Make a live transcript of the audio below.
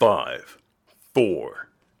5, 4,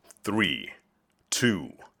 3,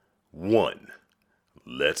 2, 1.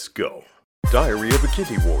 Let's go. Diary of a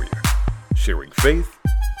Kidney Warrior. Sharing faith,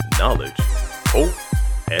 knowledge, hope,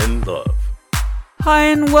 and love. Hi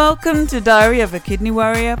and welcome to Diary of a Kidney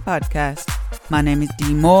Warrior podcast. My name is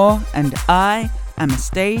Dee Moore and I am a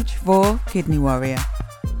stage 4 kidney warrior.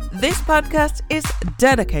 This podcast is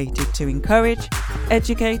dedicated to encourage,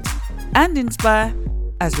 educate and inspire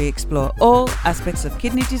as we explore all aspects of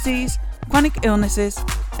kidney disease, chronic illnesses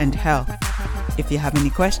and health. If you have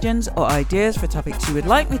any questions or ideas for topics you would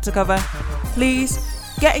like me to cover, please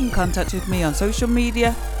get in contact with me on social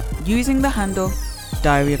media using the handle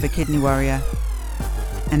Diary of a Kidney Warrior.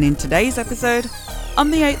 And in today's episode,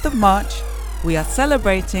 on the 8th of March, we are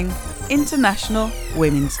celebrating International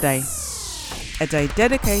Women's Day, a day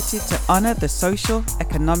dedicated to honour the social,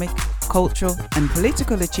 economic, cultural and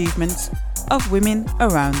political achievements of women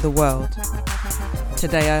around the world.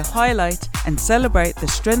 Today I highlight and celebrate the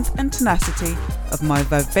strength and tenacity of my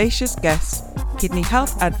vivacious guest, kidney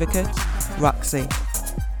health advocate, Roxy.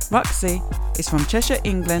 Roxy is from Cheshire,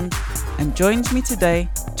 England and joins me today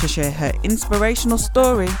to share her inspirational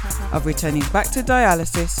story of returning back to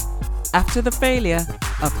dialysis after the failure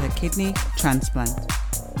of her kidney transplant.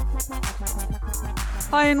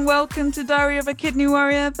 Hi and welcome to Diary of a Kidney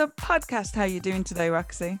Warrior, the podcast. How are you doing today,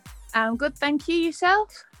 Roxy? I'm good, thank you.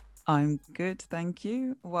 Yourself? I'm good, thank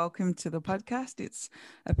you. Welcome to the podcast. It's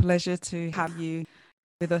a pleasure to have you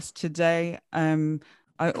with us today.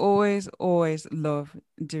 I always love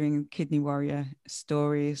doing Kidney Warrior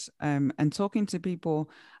stories and talking to people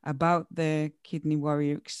about their Kidney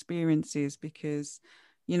Warrior experiences because,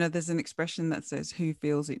 you know, there's an expression that says, who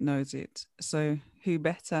feels it knows it. So who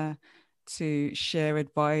better to share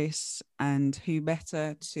advice and who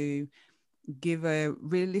better to give a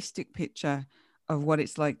realistic picture of what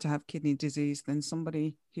it's like to have kidney disease than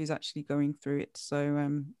somebody who's actually going through it.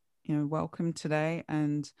 So, welcome today.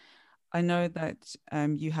 And I know that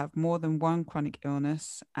you have more than one chronic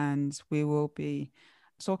illness, and we will be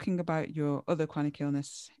talking about your other chronic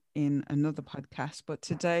illness in another podcast. But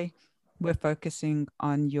today we're focusing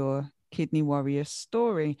on your Kidney Warrior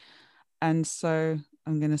story. And so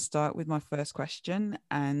I'm going to start with my first question.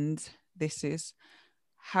 And this is,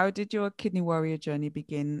 how did your Kidney Warrior journey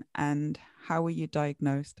begin and how were you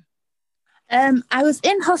diagnosed? I was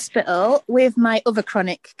in hospital with my other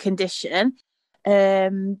chronic condition.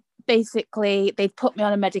 Basically, they'd put me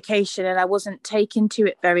on a medication and I wasn't taking to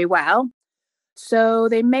it very well. So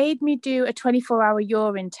they made me do a 24-hour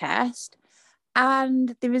urine test.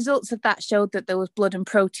 And the results of that showed that there was blood and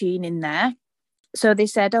protein in there. So they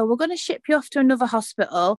said, we're going to ship you off to another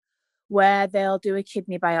hospital where they'll do a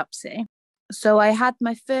kidney biopsy. So I had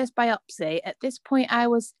my first biopsy. At this point, I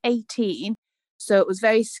was 18. So it was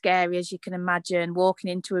very scary, as you can imagine,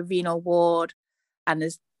 walking into a renal ward and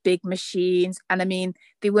there's big machines. And I mean,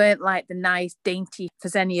 they weren't like the nice, dainty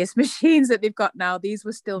Fresenius machines that they've got now. These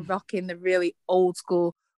were still rocking the really old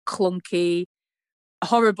school, clunky,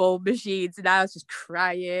 horrible machines. And I was just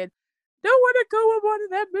crying. Don't want to go on one of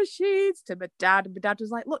them machines to my dad. And my dad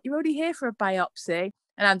was like, look, you're only here for a biopsy.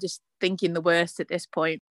 And I'm just thinking the worst at this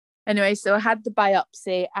point. Anyway, so I had the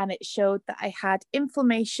biopsy and it showed that I had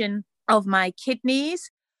inflammation of my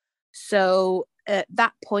kidneys. So at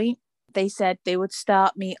that point, they said they would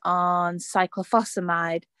start me on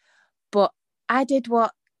cyclophosphamide. But I did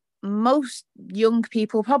what most young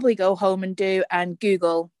people probably go home and do and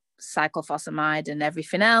Google cyclophosphamide and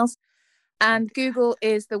everything else. And Google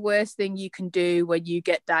is the worst thing you can do when you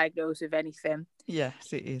get diagnosed with anything.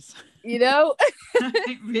 Yes, it is. You know?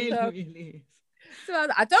 It really is. So I was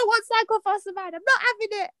like, I don't want cyclophosphamide. I'm not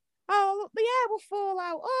having it. Oh, look, the hair will fall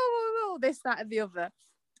out. Oh, this, that, and the other.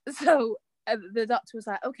 So the doctor was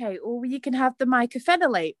like, okay, well, you can have the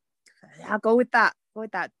mycophenolate. I'll go with that.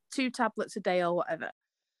 2 tablets a day or whatever.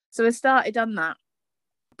 So I started on that.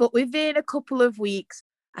 But within a couple of weeks,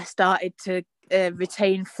 I started to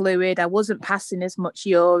retain fluid. I wasn't passing as much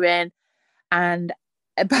urine. And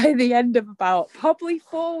by the end of about probably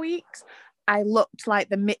 4 weeks, I looked like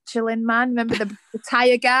the Michelin Man. Remember the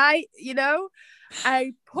tyre guy, you know?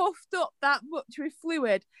 I puffed up that much with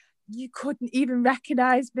fluid. You couldn't even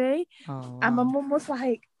recognise me. Oh, wow. And my mum was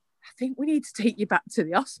like, I think we need to take you back to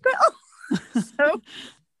the hospital. So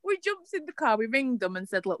we jumped in the car. We ringed them and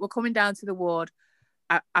said, look, we're coming down to the ward.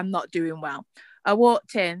 I'm not doing well. I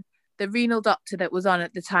walked in. The renal doctor that was on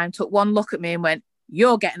at the time took one look at me and went,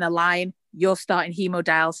 you're getting a line. You're starting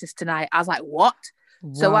hemodialysis tonight. I was like, what?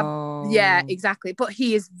 Whoa. So yeah, exactly. But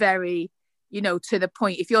he is very, to the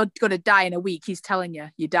point. If you're going to die in a week, he's telling you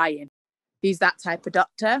you're dying. He's that type of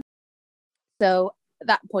doctor. So at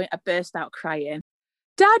that point, I burst out crying.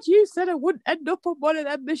 Dad, you said I wouldn't end up on one of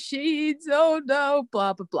them machines. Oh no,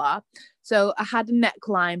 blah, blah, blah. So I had a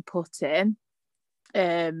neckline put in.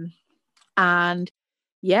 And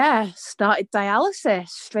yeah, started dialysis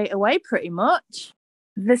straight away pretty much.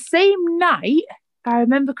 The same night, I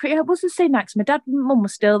remember, it was the same night because my dad and mum were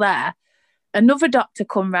still there. Another doctor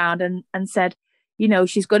come round and said, you know,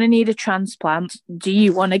 she's going to need a transplant. Do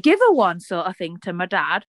you want to give her one, sort of thing, to my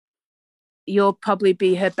dad? You'll probably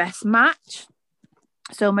be her best match.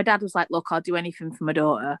 So my dad was like, look, I'll do anything for my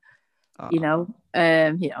daughter. You know,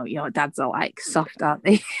 dads are like soft, aren't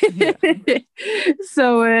they? Yeah.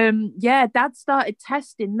 So yeah, dad started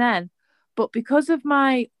testing then, but because of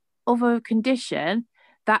my other condition,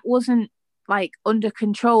 that wasn't like under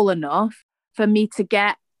control enough for me to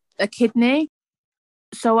get a kidney.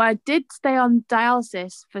 So I did stay on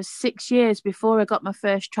dialysis for 6 years before I got my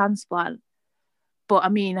first transplant. But I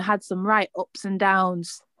mean, I had some right ups and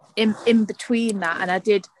downs in between that, and I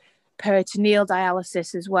did peritoneal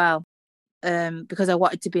dialysis as well. Because I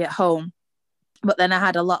wanted to be at home. But then I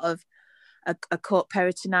had a lot of acute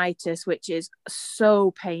peritonitis, which is so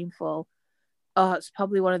painful. Oh, it's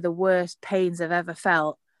probably one of the worst pains I've ever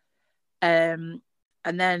felt. And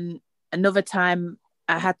then another time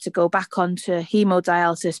I had to go back onto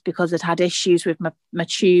hemodialysis because I'd had issues with my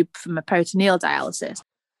tube from my peritoneal dialysis.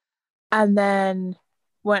 And then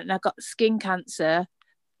when I got skin cancer,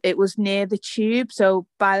 it was near the tube. So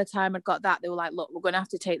by the time I got that, they were like, look, we're going to have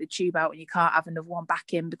to take the tube out and you can't have another one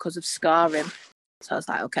back in because of scarring. So I was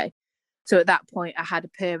like, okay. So at that point, I had a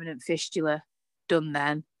permanent fistula done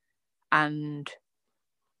then. And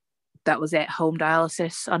that was it. Home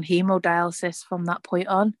dialysis on hemodialysis from that point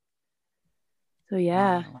on. So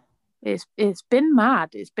yeah, wow. It's been mad.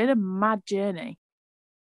 It's been a mad journey.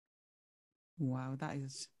 Wow, that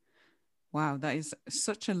is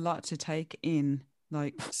such a lot to take in.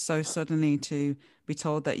 Like so suddenly to be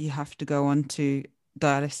told that you have to go on to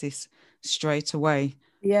dialysis straight away.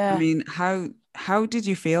 Yeah. I mean, how did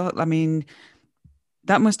you feel? I mean,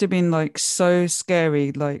 that must have been like so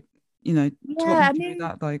scary. Like, you know, talk me through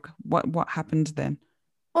that. Like what happened then?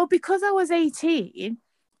 Well, because I was 18,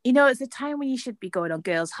 you know, it's a time when you should be going on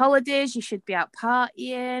girls' holidays, you should be out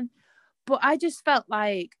partying. But I just felt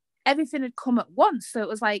like everything had come at once. So it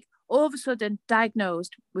was like all of a sudden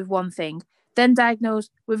diagnosed with one thing, then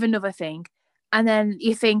diagnosed with another thing, and then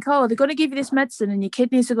you think, oh, they're going to give you this medicine and your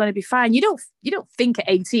kidneys are going to be fine. You don't think at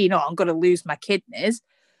 18, oh, I'm going to lose my kidneys.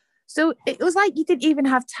 So it was like you didn't even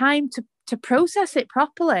have time to process it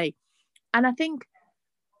properly. And I think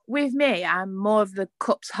with me, I'm more of the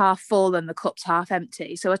cup's half full than the cup's half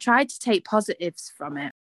empty. So I tried to take positives from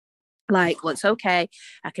it. Like, well, it's okay.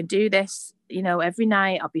 I can do this, you know, every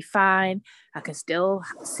night. I'll be fine. I can still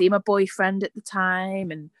see my boyfriend at the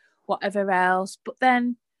time and whatever else. But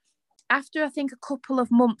then after I think a couple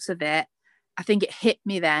of months of it, I think it hit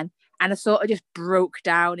me then. And I sort of just broke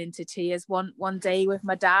down into tears one day with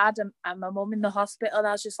my dad and my mum in the hospital. And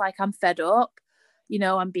I was just like, I'm fed up. You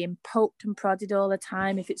know, I'm being poked and prodded all the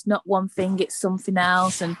time. If it's not one thing, it's something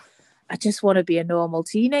else. And I just want to be a normal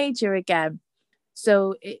teenager again.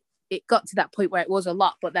 So it got to that point where it was a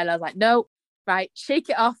lot. But then I was like, no, right, shake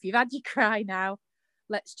it off. You've had your cry now.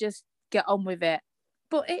 Let's just get on with it.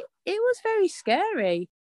 But it was very scary.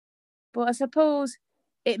 But I suppose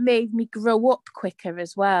it made me grow up quicker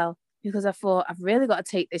as well, because I thought I've really got to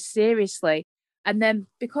take this seriously. And then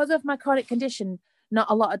because of my chronic condition, not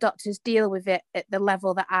a lot of doctors deal with it at the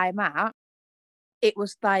level that I'm at. It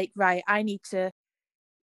was like, right, I need to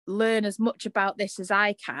learn as much about this as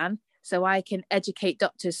I can so I can educate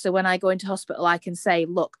doctors. So when I go into hospital, I can say,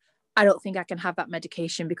 look, I don't think I can have that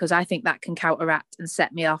medication because I think that can counteract and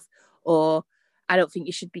set me off. Or I don't think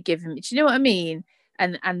you should be giving me. Do you know what I mean?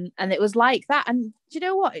 And it was like that. And do you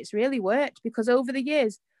know what? It's really worked, because over the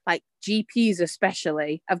years, like GPs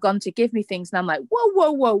especially, have gone to give me things and I'm like,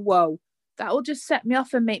 whoa. That will just set me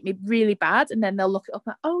off and make me really bad. And then they'll look it up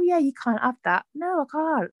and, oh yeah, you can't have that. No, I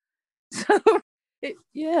can't. So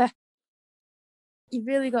yeah, you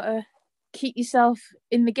really got to keep yourself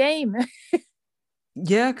in the game.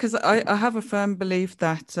 Yeah, because I have a firm belief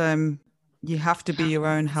that you have to be your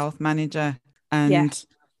own health manager and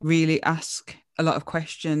really ask a lot of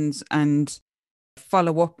questions and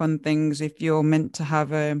follow up on things. If you're meant to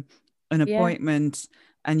have an appointment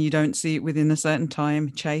and you don't see it within a certain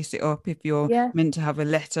time, chase it up. If you're meant to have a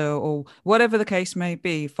letter or whatever the case may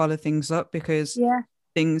be, follow things up, because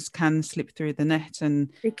things can slip through the net.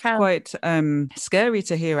 And it's quite scary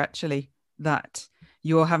to hear actually that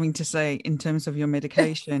you're having to say in terms of your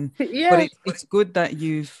medication. But it's good that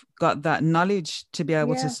you've got that knowledge to be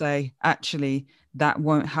able to say, actually, that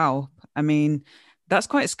won't help. I mean, that's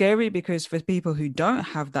quite scary, because for people who don't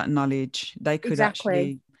have that knowledge, they could Exactly.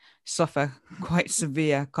 actually suffer quite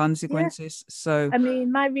severe Yeah. consequences. So I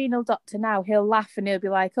mean, my renal doctor now, he'll laugh and he'll be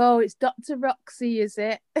like, "Oh, it's Dr. Roxy, is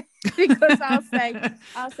it?" Because I'll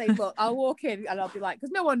say, look, I'll walk in and I'll be like,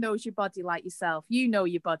 because no one knows your body like yourself. You know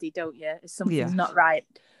your body, don't you? If yeah. something's not right.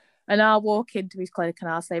 And I'll walk into his clinic and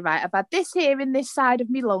I'll say, right, I've had this here in this side of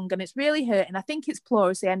my lung and it's really hurting. I think it's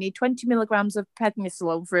pleurisy. I need 20 milligrams of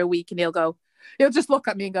prednisolone for a week. And he'll just look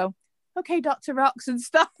at me and go, okay, Dr. Rox, and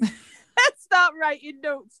start writing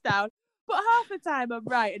notes down. But half the time I'm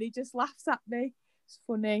right and he just laughs at me. It's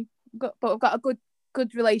funny. But I've got a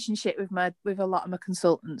good relationship with a lot of my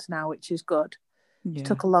consultants now, which is good. Yeah. It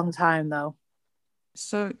took a long time though.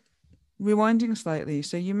 So rewinding slightly,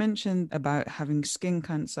 so you mentioned about having skin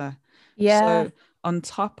cancer. Yeah. So on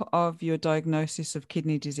top of your diagnosis of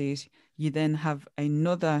kidney disease, you then have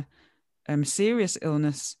another serious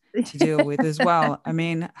illness to deal with as well. I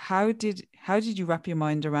mean, how did you wrap your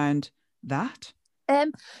mind around that?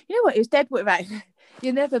 You know what? It was dead right.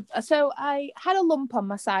 You never. So I had a lump on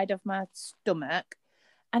my side of my stomach,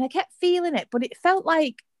 and I kept feeling it, but it felt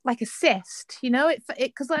like a cyst. You know, it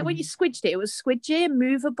because like when you squidged it, it was squidgy and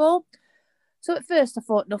movable. So at first I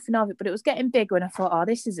thought nothing of it, but it was getting bigger, and I thought, oh,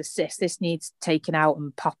 this is a cyst. This needs taking out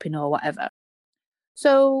and popping or whatever.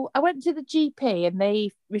 So I went to the GP, and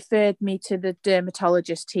they referred me to the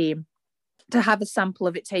dermatologist team to have a sample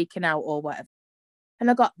of it taken out or whatever.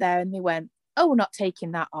 And I got there, and they went, oh, we're not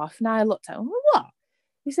taking that off. And I looked at him, well, what?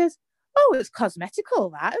 He says, oh, it's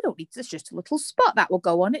cosmetical, that. I don't need, it's just a little spot that will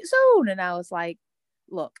go on its own. And I was like,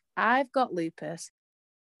 look, I've got lupus.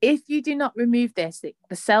 If you do not remove this,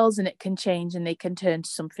 the cells in it can change and they can turn to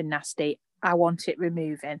something nasty. I want it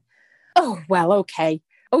removing. Oh, well, okay.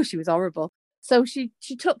 Oh, she was horrible. So she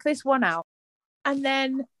took this one out. And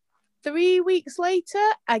then 3 weeks later,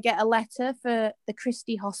 I get a letter for the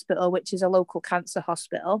Christie Hospital, which is a local cancer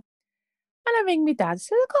hospital. And I ring my dad. I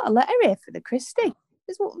said, I got a letter here for the Christie. He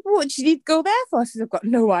says, what do you need to go there for? I said, I've got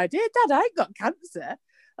no idea. Dad, I ain't got cancer.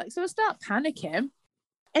 So I start panicking.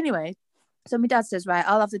 Anyway, so my dad says, right,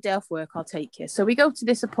 I'll have the day off work. I'll take you. So we go to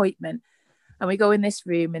this appointment and we go in this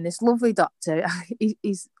room and this lovely doctor, I think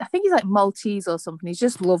he's like Maltese or something. He's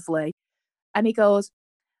just lovely. And he goes,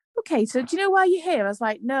 okay, so do you know why you're here? I was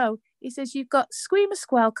like, no. He says, you've got squamous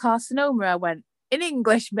cell carcinoma. I went, in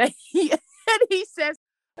English, mate. And he says,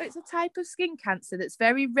 it's a type of skin cancer that's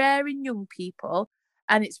very rare in young people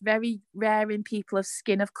and it's very rare in people of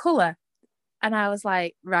skin of colour. And I was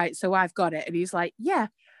like, right, so I've got it. And he's like, yeah.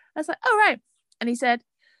 I was like, oh, right. And he said,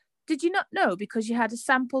 did you not know because you had a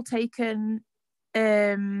sample taken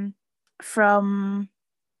from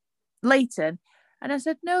Leighton? And I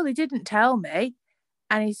said, no, they didn't tell me.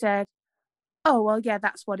 And he said, oh, well, yeah,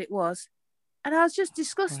 that's what it was. And I was just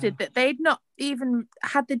disgusted that they'd not even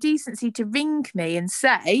had the decency to ring me and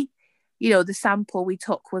say, the sample we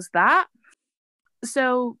took was that.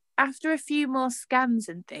 So after a few more scans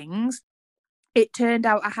and things, it turned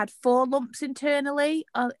out I had 4 lumps internally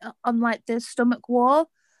on like the stomach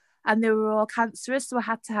wall, and they were all cancerous. So I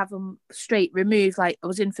had to have them straight removed. Like I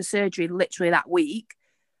was in for surgery literally that week.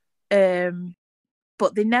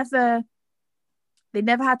 But they never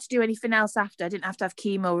had to do anything else after. I didn't have to have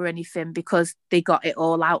chemo or anything because they got it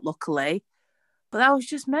all out, luckily. But that was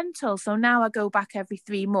just mental. So now I go back every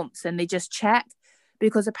 3 months and they just check,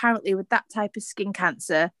 because apparently with that type of skin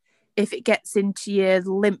cancer, if it gets into your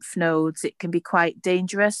lymph nodes, it can be quite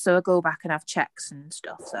dangerous. So I go back and have checks and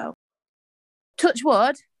stuff. So touch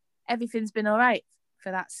wood, everything's been all right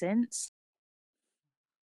for that since.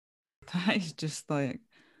 That is just like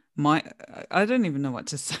I don't even know what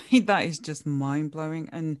to say. That is just mind-blowing.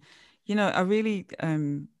 And I really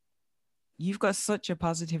you've got such a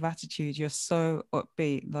positive attitude. You're so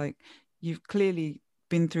upbeat. Like you've clearly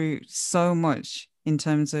been through so much in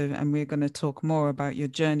terms of, and we're going to talk more about your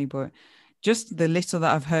journey, but just the little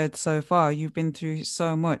that I've heard so far, you've been through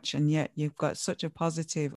so much, and yet you've got such a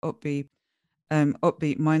positive, upbeat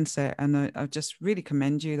mindset. And I just really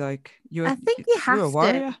commend you. Like I think you have you're a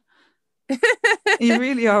warrior. You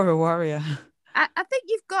really are a warrior. I think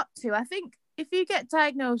you've got to. I think if you get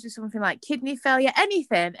diagnosed with something like kidney failure,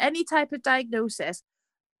 anything, any type of diagnosis,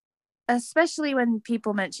 especially when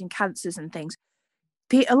people mention cancers and things,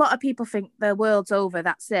 a lot of people think the world's over,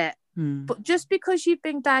 that's it. But just because you've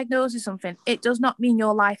been diagnosed with something, it does not mean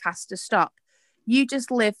your life has to stop. You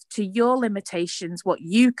just live to your limitations, what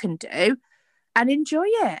you can do, and enjoy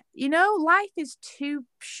it. Life is too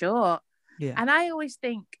short. Yeah. And I always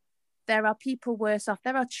think there are people worse off.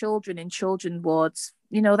 There are children in children's wards,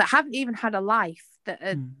 that haven't even had a life, that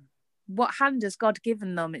are, what hand has God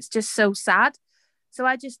given them? It's just so sad. So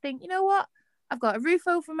I just think, you know what? I've got a roof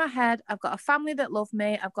over my head. I've got a family that love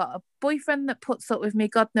me. I've got a boyfriend that puts up with me.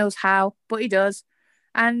 God knows how, but he does.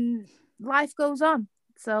 And life goes on.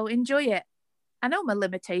 So enjoy it. I know my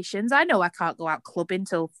limitations. I know I can't go out clubbing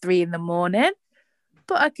till 3 a.m,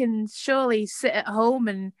 but I can surely sit at home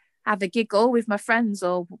and have a giggle with my friends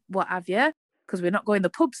or what have you, because we're not going to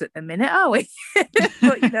the pubs at the minute, are we?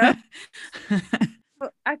 But,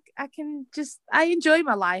 but I enjoy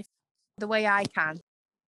my life the way I can.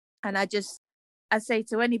 And I say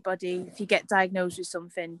to anybody, if you get diagnosed with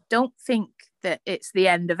something, don't think that it's the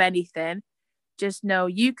end of anything. Just know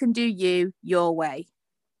you can do you your way.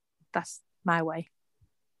 That's my way.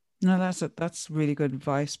 No, that's really good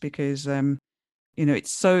advice, because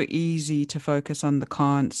it's so easy to focus on the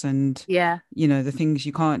can'ts and the things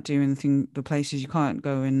you can't do and the places you can't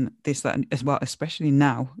go, and this, that, and as well, especially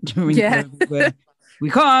now during COVID, where we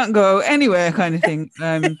can't go anywhere kind of thing.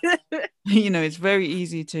 It's very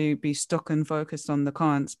easy to be stuck and focused on the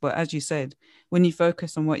can'ts, but as you said, when you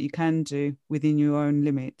focus on what you can do within your own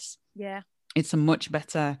limits, it's a much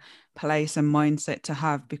better place and mindset to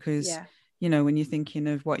have, because when you're thinking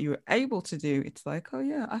of what you're able to do, it's like, oh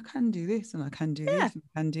yeah, I can do this and I can do this and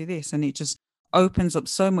I can do this. And it just opens up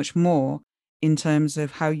so much more in terms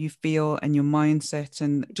of how you feel and your mindset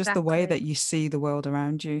and just the way that you see the world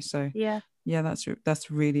around you. So that's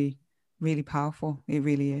really, really powerful. It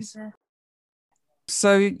really is. Yeah.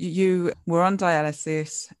 So you were on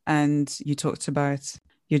dialysis and you talked about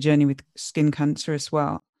your journey with skin cancer as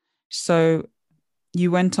well. So you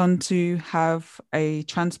went on to have a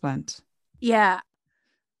transplant. Yeah.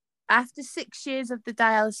 After 6 years of the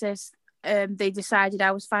dialysis, they decided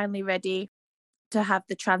I was finally ready to have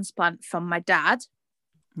the transplant from my dad.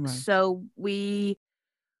 Right. So we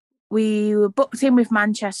were booked in with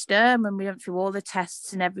Manchester, and we went through all the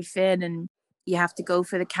tests and everything, and you have to go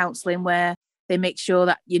for the counselling where they make sure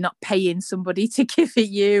that you're not paying somebody to give it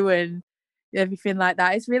you and everything like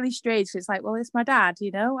that. It's really strange. It's like, well, it's my dad,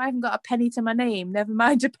 I haven't got a penny to my name, never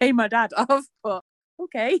mind to pay my dad off, but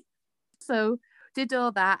okay. So did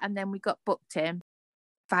all that, and then we got booked in,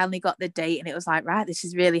 finally got the date, and it was like, right, this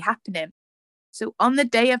is really happening. So on the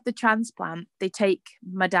day of the transplant, they take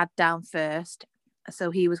my dad down first.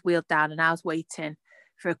 So he was wheeled down and I was waiting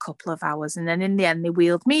for a couple of hours. And then in the end, they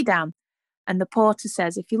wheeled me down. And the porter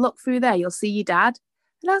says, if you look through there, you'll see your dad.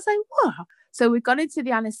 And I was like, what? So we've gone into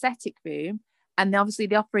the anaesthetic room and obviously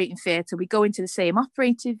the operating theatre. We go into the same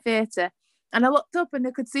operating theatre. And I looked up and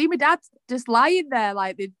I could see my dad just lying there,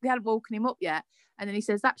 like they hadn't woken him up yet. And then he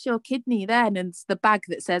says, that's your kidney then. And it's the bag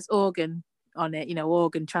that says organ on it,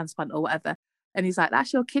 organ transplant or whatever. And he's like,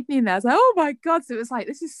 that's your kidney in there. I was like, oh my God. So it was like,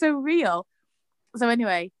 this is so real. So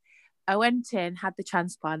anyway, I went in, had the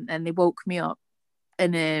transplant, and they woke me up.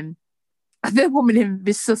 And the woman in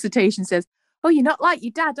resuscitation says, oh, you're not like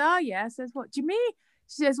your dad, are you? I says, what do you mean?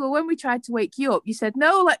 She says, well, when we tried to wake you up, you said,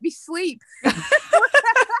 no, let me sleep. When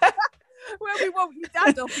we woke your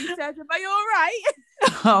dad up, he said, am I all right?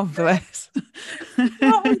 Oh, bless.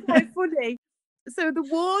 That was quite funny. So the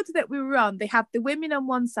ward that we were on, they have the women on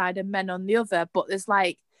one side and men on the other, but there's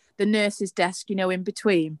like the nurse's desk, in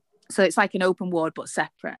between. So it's like an open ward, but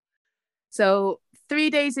separate. So 3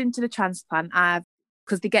 days into the transplant,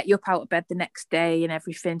 because they get you up out of bed the next day and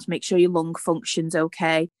everything to make sure your lung function's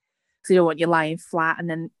okay. So you don't want you lying flat. And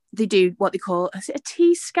then they do what they call, is it a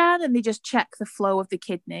T-scan? And they just check the flow of the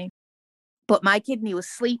kidney. But my kidney was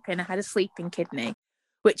sleeping. I had a sleeping kidney,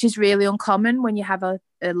 which is really uncommon when you have a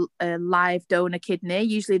live donor kidney.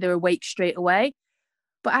 Usually they're awake straight away.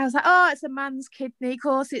 But I was like, oh, it's a man's kidney. Of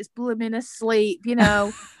course, it's blooming asleep,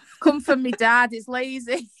 Come from me dad, it's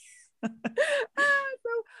lazy. So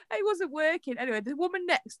it wasn't working. Anyway, the woman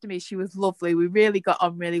next to me, she was lovely. We really got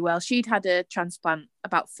on really well. She'd had a transplant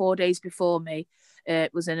about 4 days before me.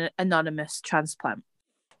 It was an anonymous transplant.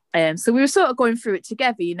 So we were sort of going through it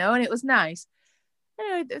together, and it was nice.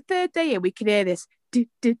 Anyway, the third day we could hear this do,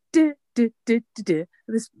 do, do, do, do, do, do.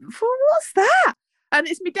 This, what's that? And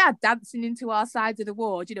it's my dad dancing into our side of the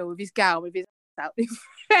ward, with his gown, with his out, his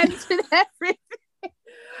friends and everything.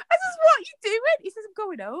 I says, what are you doing? He says, I'm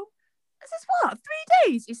going home. I says, what?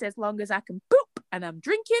 3 days? He says, long as I can poop and I'm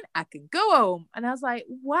drinking, I can go home. And I was like,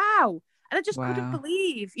 wow. And I just couldn't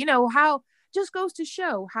believe, how just goes to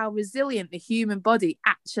show how resilient the human body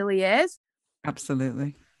actually is.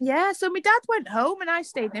 Absolutely. Yeah. So my dad went home and I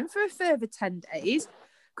stayed in for a further 10 days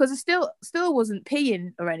because I still wasn't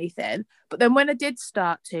peeing or anything. But then when I did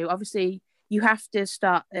start to, obviously, you have to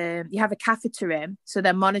start, you have a catheter in, so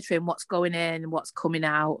they're monitoring what's going in and what's coming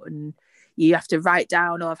out, and you have to write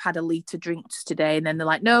down, I've had a litre drinks today, and then they're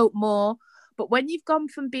like, no, more. But when you've gone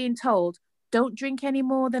from being told, don't drink any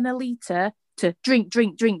more than a litre to drink,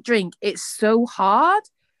 drink, drink, drink. It's so hard.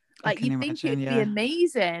 I Like, can you'd think imagine, it'd be yeah.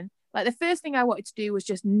 amazing. Like, the first thing I wanted to do was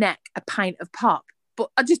just neck a pint of pop, but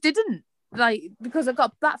I just didn't. Like, because I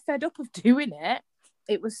got that fed up of doing it.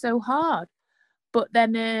 It was so hard. But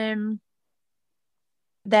then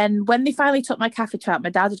when they finally took my catheter out, my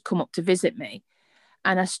dad had come up to visit me,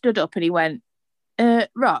 and I stood up and he went,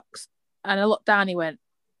 Rox. And I looked down, he went,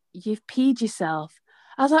 you've peed yourself.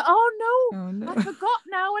 I was like, oh no, I forgot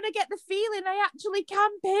now. When I get the feeling I actually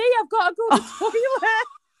can pee, I've got to go to the toilet.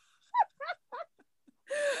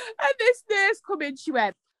 And this nurse come in, she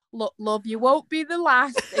went, look, love, you won't be the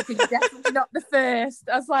last, because you're definitely not the first.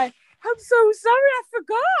 I was like, I'm so sorry, I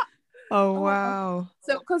forgot. Oh, wow.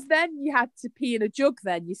 So, because then you had to pee in a jug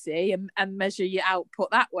then, you see, and measure your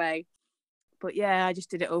output that way. But yeah, I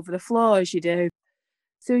just did it over the floor, as you do.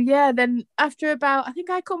 So yeah, then after I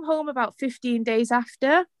think I come home about 15 days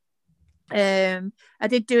after. I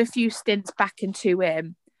did do a few stints back into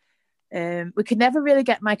him. We could never really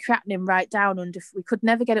get my creatinine right down we could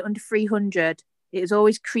never get it under 300. It was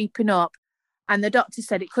always creeping up. And the doctor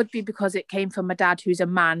said it could be because it came from my dad, who's a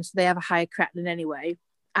man, so they have a higher creatinine anyway.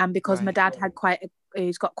 And because my dad had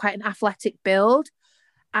he's got quite an athletic build.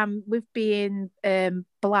 And with being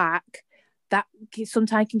black, that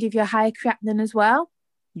sometimes can give you a higher creatinine as well.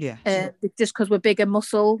 Yeah. Just because we're bigger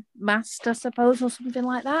muscle massed, I suppose, or something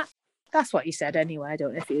like that. That's what he said anyway. I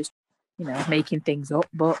don't know if he was, making things up,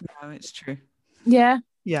 but no, it's true. Yeah.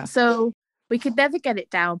 Yeah. So we could never get it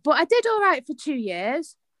down, but I did all right for 2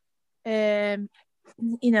 years. I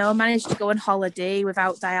managed to go on holiday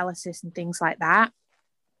without dialysis and things like that.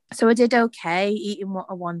 So I did okay, eating what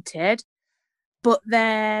I wanted. But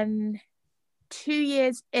then 2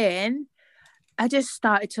 years in, I just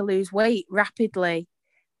started to lose weight rapidly.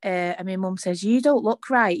 And my mum says, you don't look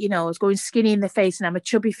right. I was going skinny in the face and I'm a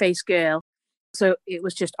chubby face girl. So it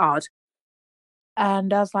was just odd.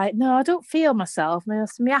 And I was like, no, I don't feel myself. My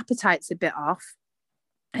appetite's a bit off.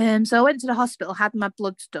 So I went to the hospital, had my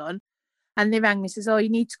bloods done. And they rang me and says, oh, you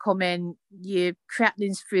need to come in. Your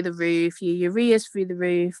creatinine's through the roof. Your urea's through the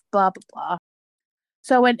roof, blah, blah, blah.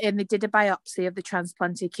 So I went in, they did a biopsy of the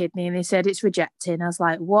transplanted kidney and they said it's rejecting. I was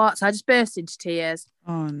like, what? So I just burst into tears.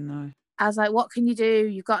 Oh, no. I was like, what can you do?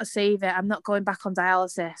 You've got to save it. I'm not going back on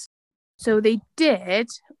dialysis. So they did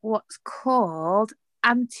what's called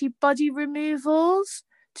antibody removals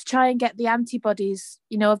to try and get the antibodies,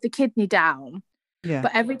 of the kidney down. Yeah.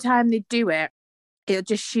 But every time they do it, it'll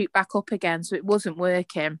just shoot back up again. So it wasn't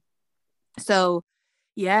working. So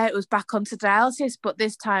yeah, it was back onto dialysis. But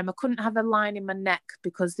this time I couldn't have a line in my neck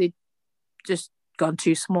because they'd just gone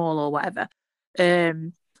too small or whatever.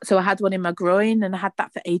 So I had one in my groin and I had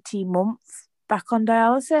that for 18 months back on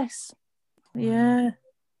dialysis. Wow. Yeah.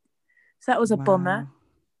 So that was a bummer.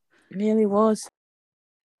 It really was.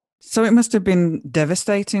 So it must have been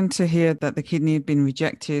devastating to hear that the kidney had been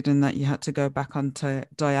rejected and that you had to go back onto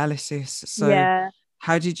dialysis. So yeah.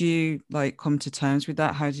 How did you come to terms with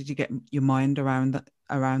that? How did you get your mind around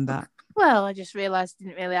that? Well, I just realised I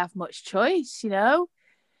didn't really have much choice,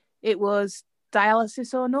 It was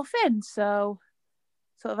dialysis or nothing. So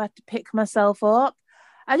sort of had to pick myself up.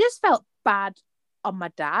 I just felt bad on my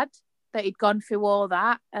dad that he'd gone through all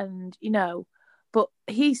that and, but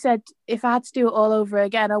he said if I had to do it all over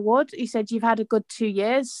again, I would. He said, you've had a good 2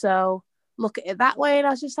 years, so look at it that way. And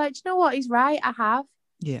I was just like, you know what? He's right. I have.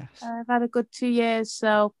 Yes. I've had a good 2 years,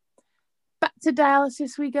 so back to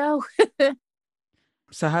dialysis we go.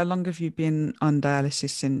 So how long have you been on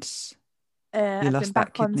dialysis since you I've lost been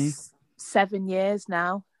back that kidney? On 7 years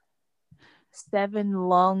now. 7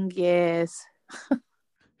 long years.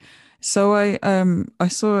 So I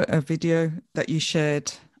saw a video that you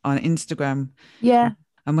shared on Instagram. Yeah.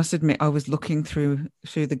 I must admit I was looking through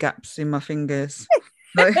the gaps in my fingers.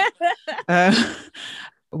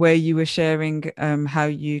 Where you were sharing how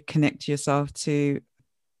you connect yourself to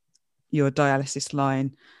your dialysis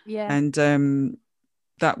line. Yeah. And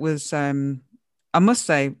that was I must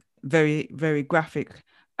say very, very graphic.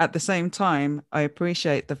 At the same time, I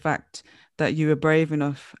appreciate the fact that you were brave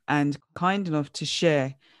enough and kind enough to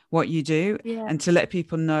share what you do and to let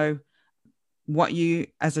people know what you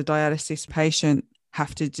as a dialysis patient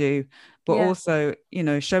have to do, but also,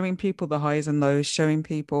 showing people the highs and lows, showing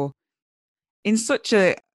people in such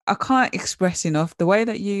a, I can't express enough, the way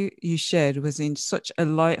that you shared was in such a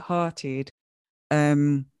light-hearted,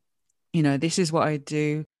 this is what I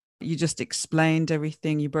do. You just explained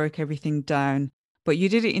everything, you broke everything down, but you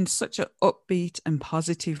did it in such an upbeat and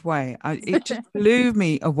positive way. It just blew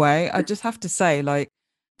me away. I just have to say,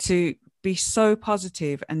 to be so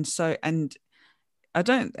positive and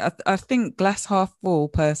I think glass half full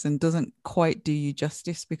person doesn't quite do you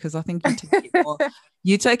justice, because I think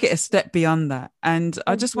you take it a step beyond that. And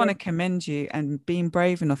I Thank just want you. to commend you and being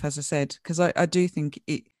brave enough, as I said, because I do think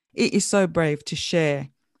it is so brave to share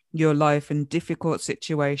your life and difficult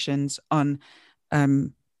situations on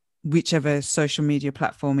um whichever social media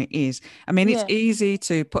platform it is. I mean, it's Yeah, easy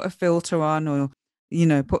to put a filter on, or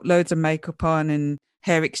put loads of makeup on and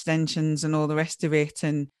hair extensions and all the rest of it,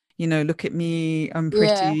 and look at me, I'm yeah.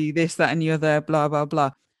 pretty, this, that, and the other, blah, blah,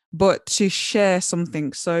 blah. But to share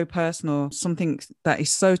something so personal, something that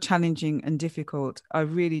is so challenging and difficult, I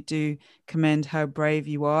really do commend how brave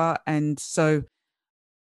you are. And so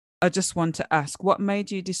I just want to ask, what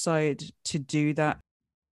made you decide to do that?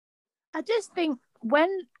 I just think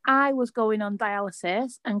when I was going on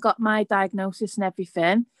dialysis and got my diagnosis and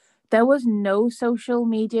everything, there was no social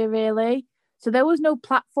media really. So there was no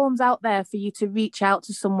platforms out there for you to reach out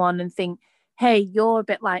to someone and think, hey, you're a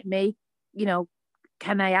bit like me, you know,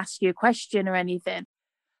 can I ask you a question or anything?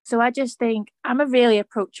 So I just think I'm a really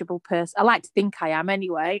approachable person. I like to think I am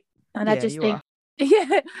anyway. And I Yeah, just you are. think,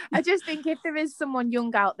 yeah, I just think if there is someone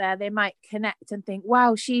young out there, they might connect and think,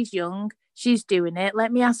 wow, she's young, she's doing it.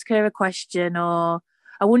 Let me ask her a question. Or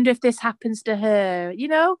I wonder if this happens to her.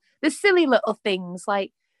 The silly little things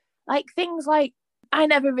like things like I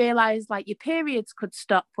never realized like your periods could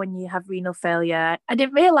stop when you have renal failure. I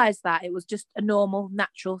didn't realize that it was just a normal,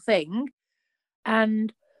 natural thing.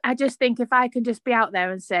 And I just think if I can just be out there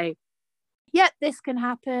and say, yep, this can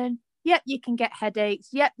happen. Yep, you can get headaches.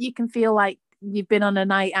 Yep, you can feel like you've been on a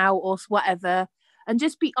night out or whatever. And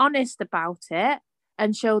just be honest about it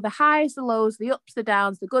and show the highs, the lows, the ups, the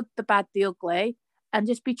downs, the good, the bad, the ugly, and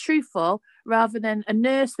just be truthful rather than a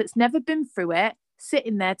nurse that's never been through it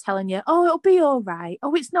sitting there telling you, oh, it'll be all right.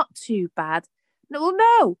 Oh, it's not too bad.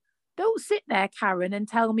 No, don't sit there, Karen, and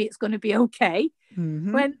tell me it's going to be okay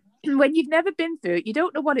Mm-hmm. when when you've never been through it, you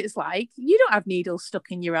don't know what it's like. You don't have needles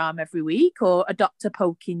stuck in your arm every week or a doctor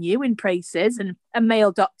poking you in braces and a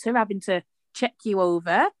male doctor having to check you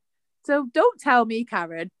over. So don't tell me,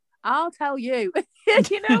 Karen. I'll tell you.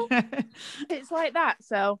 you know, it's like that.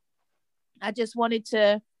 So I just wanted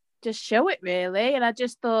to just show it really. And I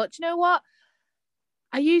just thought, you know what?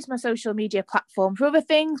 I use my social media platform for other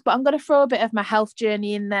things, but I'm going to throw a bit of my health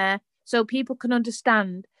journey in there so people can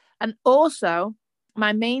understand. And also,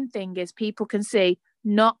 my main thing is people can see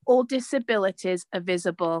not all disabilities are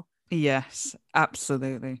visible. Yes,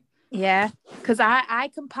 absolutely. Yeah, because I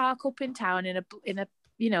can park up in town in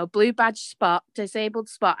a blue badge spot, disabled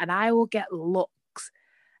spot, and I will get looks.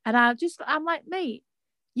 And I'm like, mate,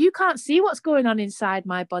 you can't see what's going on inside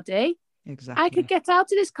my body. I could Exactly. get out of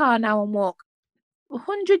this car now and walk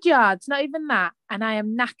 100 yards, not even that, and I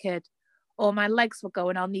am knackered, or my legs will go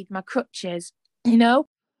and I'll need my crutches,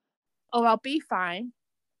 or I'll be fine,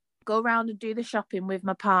 go around and do the shopping with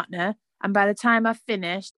my partner, and by the time I've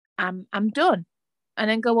finished, I'm done, and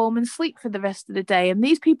then go home and sleep for the rest of the day. And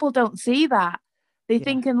these people don't see that. They Yeah.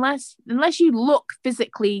 think unless you look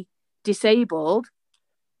physically disabled,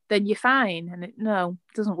 then you're fine, and no,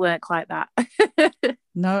 it doesn't work like that.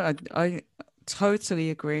 No, I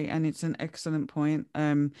totally agree, and it's an excellent point.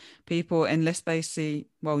 People, unless they see,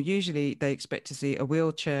 well, usually they expect to see a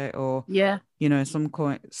wheelchair or Yeah, some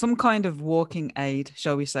kind of walking aid,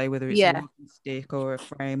 shall we say, whether it's a yeah, walking stick or a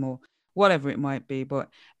frame or whatever it might be. But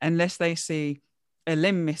unless they see a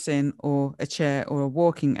limb missing or a chair or a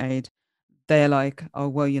walking aid, they're like, oh,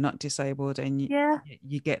 well, you're not disabled, and yeah,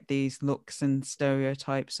 you get these looks and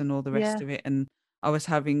stereotypes and all the rest yeah. of it. And I was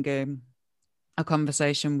having a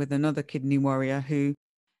conversation with another kidney warrior who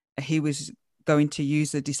he was going to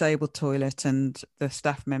use a disabled toilet, and the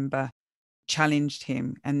staff member challenged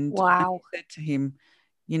him, and Wow. he said to him,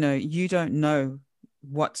 you don't know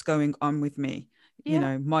what's going on with me.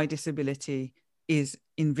 Yeah, My disability is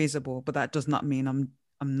invisible, but that does not mean I'm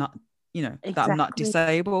not, that I'm not exactly.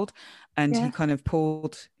 disabled. And he Yeah. kind of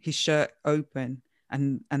pulled his shirt open,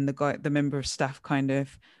 and the member of staff kind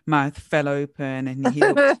of mouth fell open, and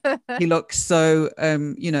he looked so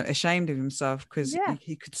ashamed of himself, because Yeah.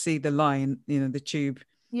 he could see the line, the tube,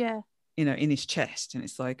 Yeah. in his chest. And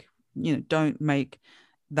it's like, don't make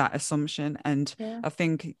that assumption. And Yeah. I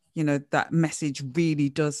think, that message really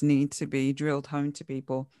does need to be drilled home to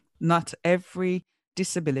people. Not every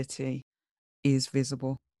disability is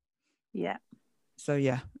visible. Yeah. So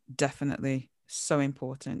yeah, definitely so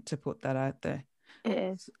important to put that out there. It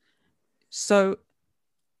is. So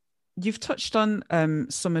you've touched on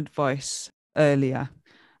some advice earlier.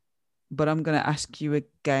 but I'm going to ask you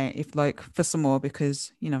again if like for some more,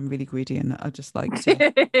 because, you know, I'm really greedy and I just like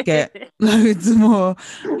to get loads more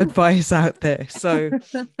advice out there. So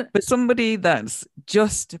for somebody that's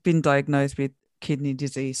just been diagnosed with kidney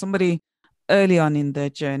disease, somebody early on in their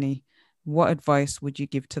journey, what advice would you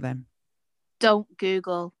give to them? Don't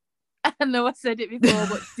Google. I know I said it before,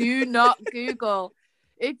 but do not Google.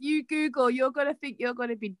 If you Google, you're going to think you're going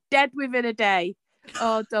to be dead within a day.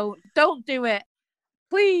 Oh, don't do it.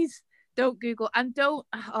 Please don't Google, and don't.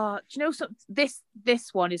 Do you know something?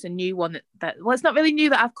 This one is a new one that well, it's not really new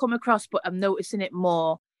that I've come across, but I'm noticing it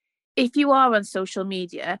more. If you are on social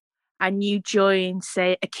media and you join,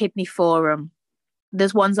 say, a kidney forum,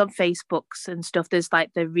 there's ones on Facebooks and stuff. There's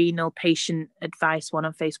like the renal patient advice one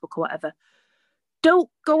on Facebook or whatever. Don't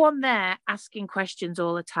go on there asking questions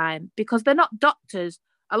all the time, because they're not doctors.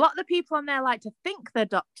 A lot of the people on there like to think they're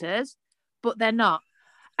doctors, but they're not.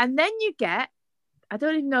 And then you get, I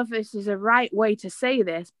don't even know if this is a right way to say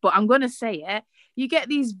this, but I'm going to say it. You get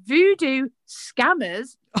these voodoo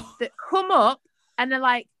scammers that come up and they're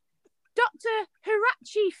like, Dr.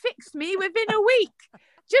 Hirachi fixed me within a week.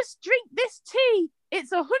 Just drink this tea.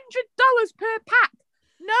 It's $100 per pack.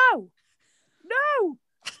 No.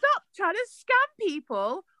 Stop trying to scam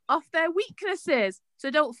people off their weaknesses.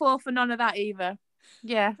 So don't fall for none of that either.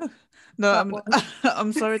 Yeah. No,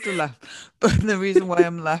 I'm sorry to laugh, but the reason why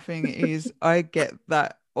I'm laughing is I get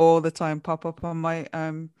that all the time pop up on my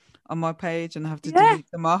page, and I have to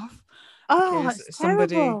delete them off. Oh, it's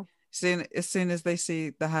terrible. As soon as they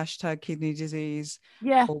see the hashtag kidney disease,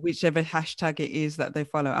 yeah, or whichever hashtag it is that they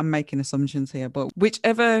follow, I'm making assumptions here, but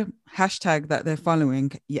whichever hashtag that they're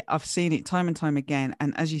following, yeah, I've seen it time and time again.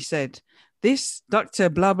 And as you said, this doctor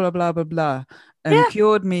blah blah blah blah blah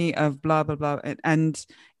cured me of blah blah blah, and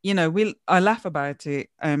you know, I laugh about it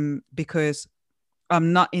because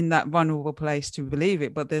I'm not in that vulnerable place to believe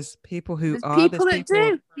it, but there's people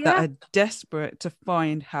that are desperate to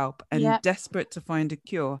find help and desperate to find a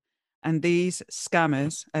cure. And these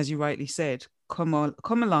scammers, as you rightly said, come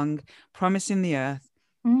along promising the earth,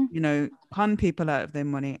 you know, con people out of their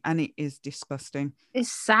money, and it is disgusting.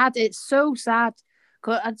 It's sad. It's so sad.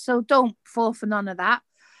 And so don't fall for none of that.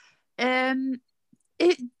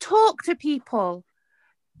 Talk to people.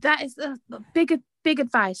 That is a big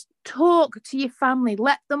advice. Talk to your family.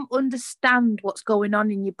 Let them understand what's going on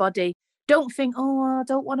in your body. Don't think, I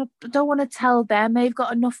don't want to tell them. They've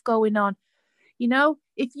got enough going on. You know,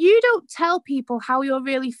 if you don't tell people how you're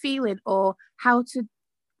really feeling or how to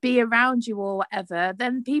be around you or whatever,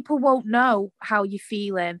 then people won't know how you're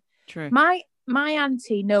feeling. True. My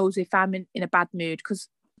auntie knows if I'm in a bad mood, because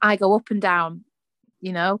I go up and down,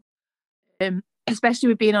 you know, especially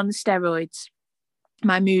with being on the steroids.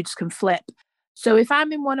 My moods can flip. So if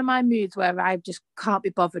I'm in one of my moods where I just can't be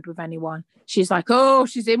bothered with anyone, she's like, oh,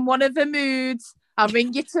 she's in one of her moods. I'll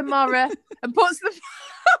ring you tomorrow, and puts the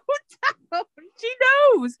phone down.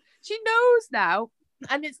 She knows now.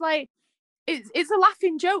 And it's like, it's a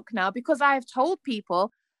laughing joke now, because I've told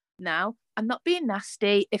people now, I'm not being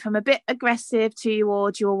nasty. If I'm a bit aggressive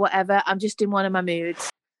towards you or whatever, I'm just in one of my moods.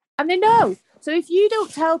 And they know. So if you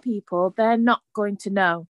don't tell people, they're not going to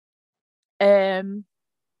know. Another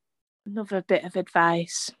bit of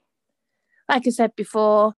advice. Like I said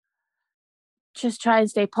before, just try and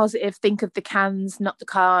stay positive. Think of the cans, not the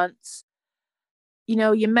can'ts. You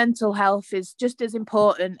know, your mental health is just as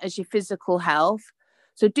important as your physical health.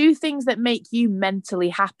 So do things that make you mentally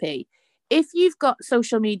happy. If you've got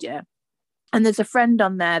social media and there's a friend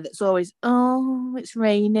on there that's always, oh, it's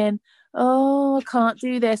raining. Oh, I can't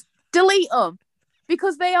do this. Delete them,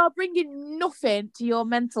 because they are bringing nothing to your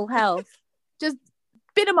mental health. Just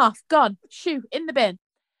bin them off, gone, shoo, in the bin.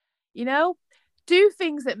 You know, do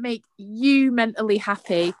things that make you mentally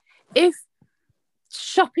happy. If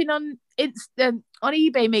shopping on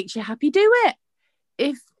eBay makes you happy, do it.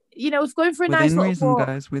 If, you know, if going for a nice little walk,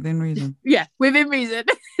 guys, within reason. Yeah, within reason.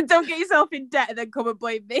 Don't get yourself in debt and then come and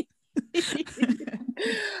blame me.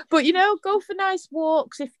 But, you know, go for nice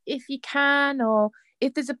walks if you can, or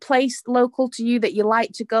if there's a place local to you that you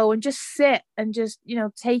like to go and just sit and just, you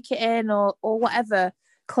know, take it in or whatever,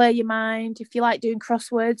 clear your mind. If you like doing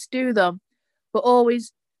crosswords, do them, but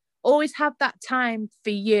always have that time for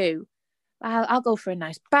you. I'll go for a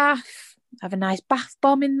nice bath, have a nice bath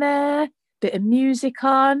bomb in there, bit of music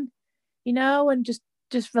on, you know, and just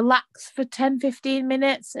relax for 10-15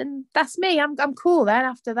 minutes, and that's me. I'm cool. Then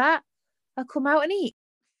after that, I'll come out and eat.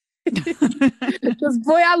 Because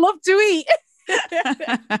boy, I love to eat.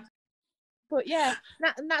 But yeah,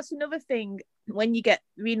 that's another thing. When you get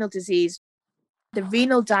renal disease, the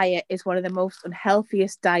renal diet is one of the most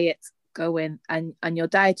unhealthiest diets going, and your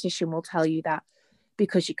dietitian will tell you that,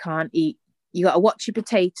 because you can't eat. You got to watch your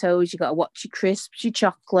potatoes, you got to watch your crisps, your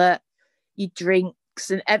chocolate, your drinks,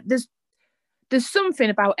 and there's something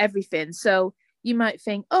about everything. So you might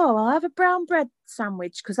think, oh, I'll have a brown bread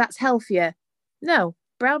sandwich because that's healthier. No,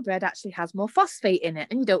 brown bread actually has more phosphate in it,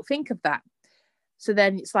 and you don't think of that. So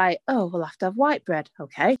then it's like, oh, we'll have to have white bread.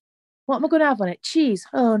 Okay. What am I going to have on it? Cheese.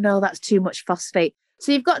 Oh, no, that's too much phosphate.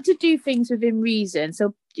 So you've got to do things within reason.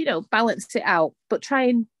 So, balance it out, but try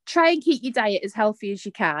and keep your diet as healthy as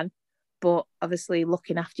you can, but obviously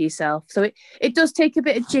looking after yourself. So it does take a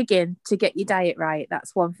bit of jigging to get your diet right.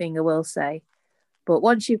 That's one thing I will say. But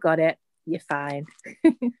once you've got it, you're fine.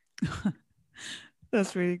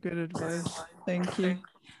 That's really good advice. Thank you.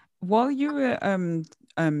 While you were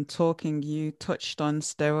talking, you touched on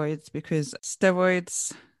steroids, because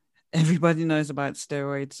steroids, everybody knows about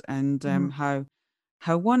steroids, and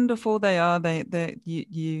how wonderful they are.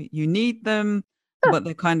 You need them, but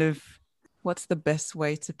they're kind of, what's the best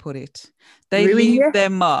way to put it? They leave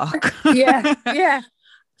their mark. Yeah.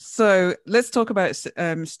 So let's talk about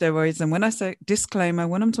steroids. And when I say disclaimer,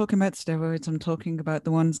 when I'm talking about steroids, I'm talking about the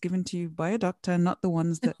ones given to you by a doctor, not the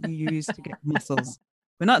ones that you use to get muscles.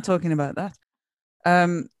 We're not talking about that.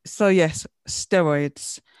 So yes,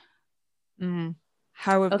 steroids.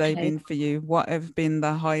 How have they been for you? What have been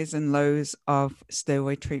the highs and lows of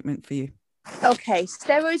steroid treatment for you? Okay,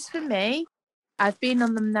 steroids for me, I've been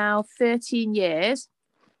on them now 13 years.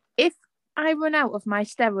 If I run out of my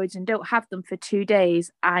steroids and don't have them for 2 days,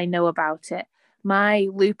 I know about it. My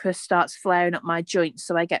lupus starts flaring up my joints,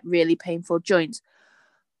 so I get really painful joints.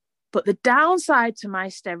 But the downside to my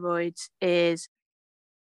steroids is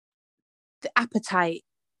the appetite.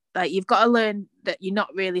 Like, you've got to learn that you're not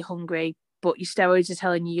really hungry, but your steroids are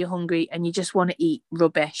telling you you're hungry and you just want to eat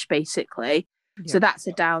rubbish, basically. Yeah. So that's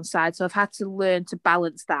a downside. So I've had to learn to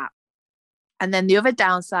balance that. And then the other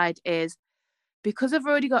downside is, because I've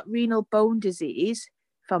already got renal bone disease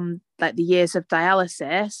from like the years of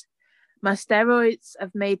dialysis, my steroids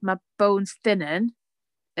have made my bones thinning.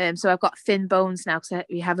 So I've got thin bones now because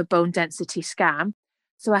we have a bone density scan.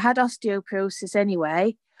 So I had osteoporosis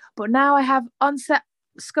anyway, but now I have onset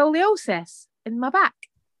scoliosis in my back.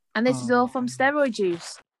 And this is all from steroid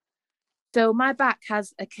use. So my back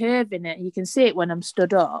has a curve in it. You can see it when I'm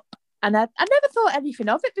stood up. And I never thought anything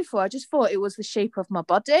of it before. I just thought it was the shape of my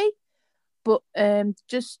body. But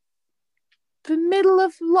just the middle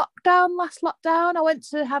of last lockdown, I went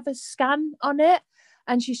to have a scan on it,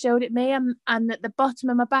 and she showed it me. And at the bottom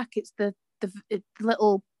of my back, it's the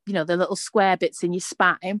little, the little square bits in your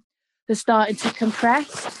spine. They're starting to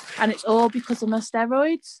compress, and it's all because of my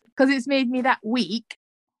steroids. Because it's made me that weak,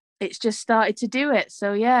 it's just started to do it.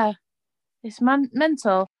 So yeah, it's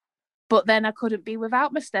mental. But then I couldn't be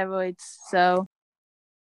without my steroids. So,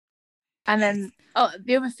 and then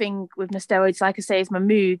the other thing with my steroids, like I say, is my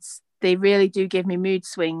moods. They really do give me mood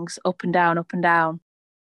swings, up and down, up and down.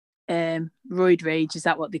 Roid rage, is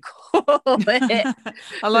that what they call it?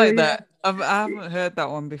 I like that. I haven't heard that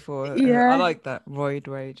one before. Yeah, I like that, roid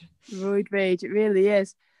rage. Roid rage, it really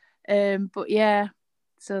is. But yeah,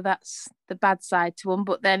 so that's the bad side to them.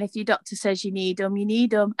 But then if your doctor says you need them, you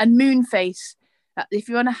need them. And moon face. If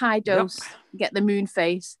you're on a high dose, get the moon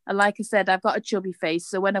face. And like I said, I've got a chubby face,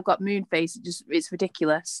 so when I've got moon face, it's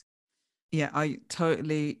ridiculous. Yeah, I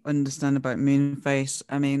totally understand about moon face.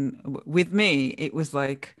 I mean, with me, it was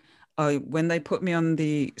like, when they put me on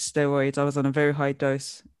the steroids, I was on a very high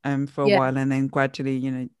dose for a while, and then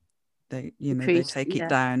gradually, they take it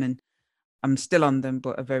down, and I'm still on them,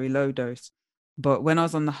 but a very low dose. But when I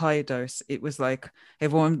was on the high dose, it was like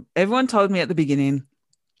everyone told me at the beginning,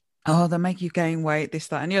 oh, they make you gain weight, this,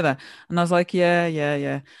 that, and the other. And I was like,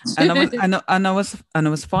 yeah. And I was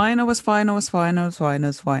fine. And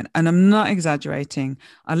I'm not exaggerating.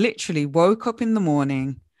 I literally woke up in the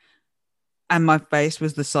morning and my face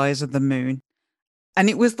was the size of the moon.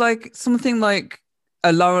 And it was like something like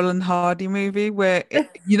a Laurel and Hardy movie where,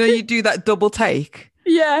 you do that double take.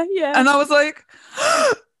 Yeah. And I was like,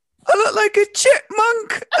 I look like a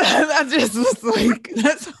chipmunk. And I just was like,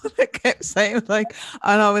 that's what I kept saying. Like,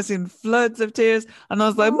 and I was in floods of tears. And I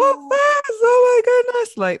was like, my face, oh my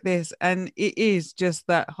goodness, like this. And it is just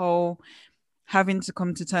that whole having to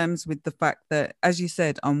come to terms with the fact that, as you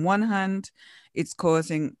said, on one hand, it's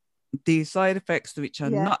causing these side effects, which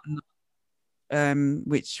are not,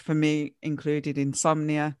 which for me included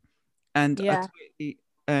insomnia. And you're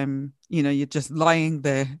just lying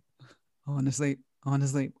there. Honestly. You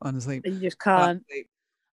just can't.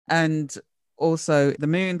 And also the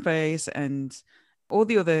moon phase and all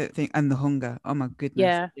the other things, and the hunger. Oh my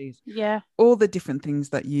goodness. Yeah. All the different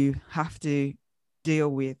things that you have to deal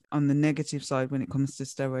with on the negative side when it comes to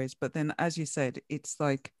steroids. But then, as you said, it's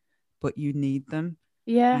like, but you need them.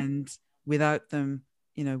 Yeah. And without them,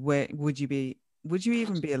 you know, where would you be? Would you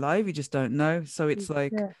even be alive? You just don't know. So it's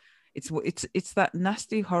like, Yeah. it's that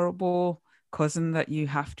nasty, horrible cousin that you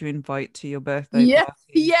have to invite to your birthday party.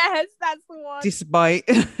 Yes, that's the one. Despite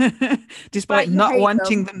Despite you not hate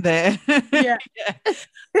wanting them there. Yeah.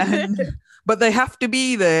 But they have to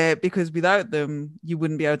be there because without them you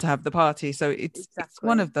wouldn't be able to have the party. So it's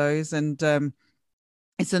one of those. And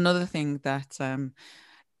it's another thing that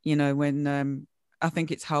you know, when I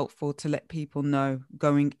think it's helpful to let people know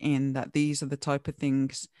going in that these are the type of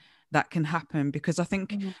things that can happen, because I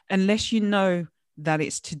think unless you know that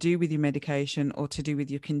it's to do with your medication or to do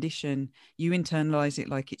with your condition, you internalize it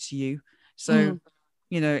like it's you. So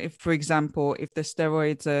you know, if, for example, if the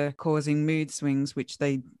steroids are causing mood swings, which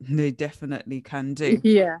they definitely can do,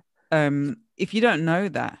 if you don't know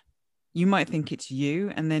that, you might think it's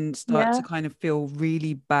you, and then start to kind of feel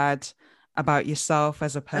really bad about yourself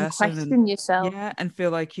as a person, and question yourself, and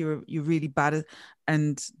feel like you're really bad,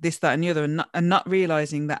 and this, that, and the other, and not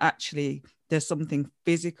realizing that actually there's something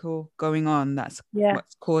physical going on that's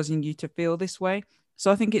what's causing you to feel this way.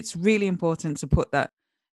 So I think it's really important to put that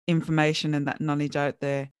information and that knowledge out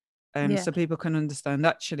there, so people can understand,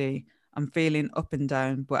 actually I'm feeling up and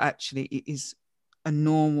down, but actually it is a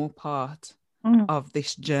normal part of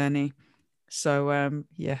this journey. So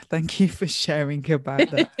thank you for sharing about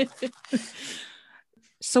that.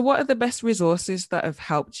 So what are the best resources that have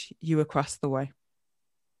helped you across the way?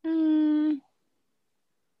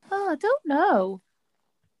 I don't know.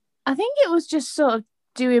 I think it was just sort of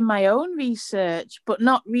doing my own research, but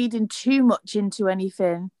not reading too much into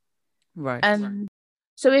anything. Right. And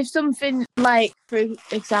so if something, like, for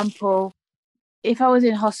example, if I was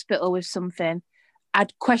in hospital with something,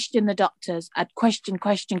 I'd question the doctors. I'd question,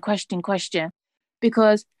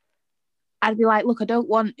 because I'd be like, look, I don't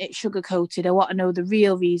want it sugar-coated. I want to know the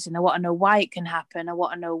real reason. I want to know why it can happen. I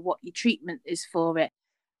want to know what your treatment is for it.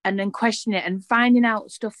 And then question it and finding out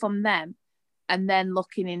stuff from them, and then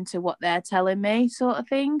looking into what they're telling me, sort of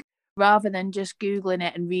thing, rather than just Googling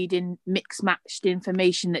it and reading mixed-matched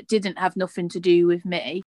information that didn't have nothing to do with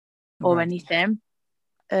me or anything.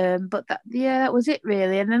 But that was it,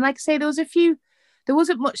 really. And then, like I say, there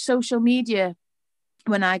wasn't much social media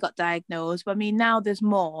when I got diagnosed, but I mean, now there's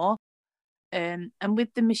more. And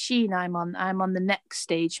with the machine I'm on the Next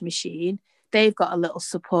Stage machine. They've got a little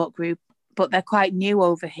support group, but they're quite new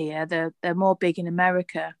over here. They're more big in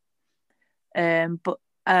America. But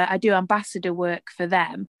I do ambassador work for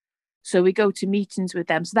them. So we go to meetings with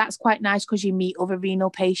them. So that's quite nice because you meet other renal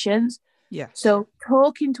patients. Yeah. So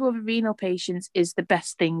talking to other renal patients is the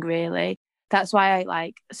best thing, really. That's why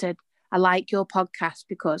I said I like your podcast,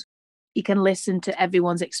 because you can listen to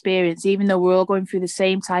everyone's experience, even though we're all going through the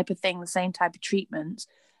same type of thing, the same type of treatments.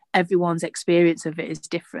 Everyone's experience of it is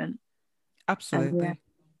different. Absolutely.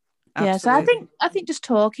 So I think just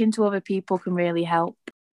talking to other people can really help,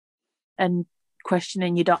 and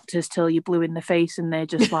questioning your doctors till you're blue in the face and they're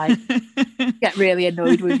just like get really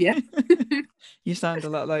annoyed with you. You sound a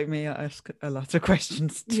lot like me. I ask a lot of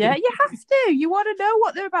questions too. Yeah, you have to. You want to know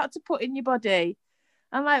what they're about to put in your body.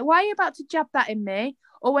 I'm like, why are you about to jab that in me?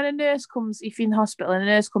 Or when a nurse comes, if you're in the hospital and a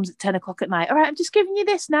nurse comes at 10 o'clock at night, all right, I'm just giving you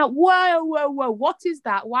this now. Whoa, what is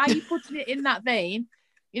that? Why are you putting it in that vein?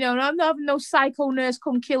 You know, and I'm not having no psycho nurse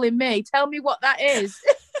come killing me. Tell me what that is.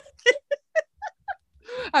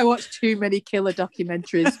 I watch too many killer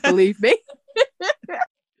documentaries, believe me.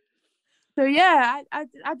 So yeah,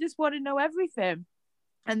 I just want to know everything.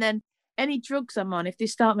 And then any drugs I'm on, if they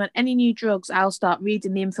start me on any new drugs, I'll start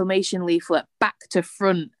reading the information leaflet back to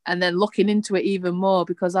front and then looking into it even more,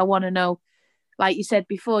 because I want to know, like you said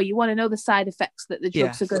before, you want to know the side effects that the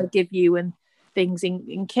drugs are going to give you and things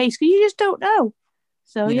in case, because you just don't know.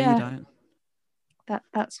 So you don't.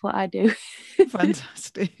 That's what I do.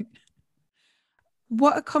 Fantastic.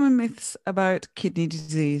 What are common myths about kidney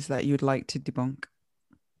disease that you'd like to debunk?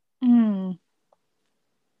 You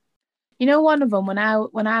know, one of them, when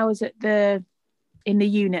I was in the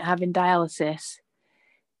unit having dialysis,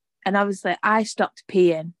 and obviously I stopped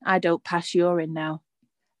peeing. I don't pass urine now.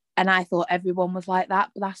 And I thought everyone was like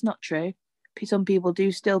that, but that's not true. Some people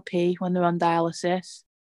do still pee when they're on dialysis.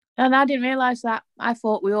 And I didn't realise that. I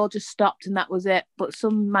thought we all just stopped and that was it. But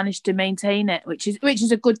some managed to maintain it, which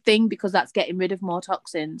is a good thing, because that's getting rid of more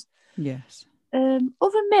toxins. Yes.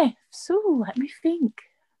 Other myths. Oh, let me think.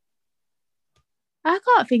 I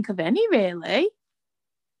can't think of any, really,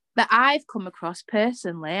 that I've come across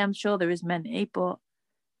personally. I'm sure there is many, but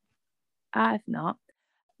I've not.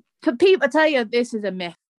 For people, I tell you, this is a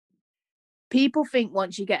myth. People think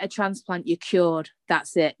once you get a transplant, you're cured.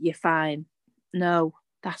 That's it. You're fine. No,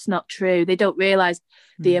 that's not true. They don't realise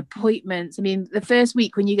the appointments. I mean, the first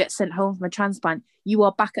week when you get sent home from a transplant, you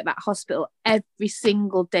are back at that hospital every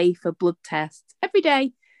single day for blood tests, every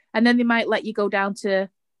day. And then they might let you go down to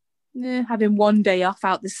having one day off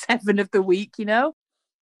out the 7 of the week, you know?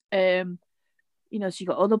 So you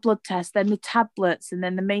got all the blood tests, then the tablets, and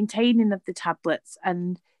then the maintaining of the tablets.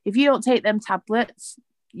 And if you don't take them tablets,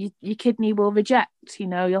 your kidney will reject,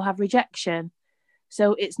 you'll have rejection.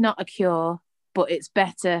 So it's not a cure, but it's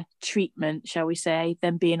better treatment, shall we say,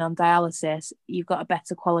 than being on dialysis. You've got a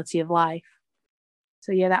better quality of life.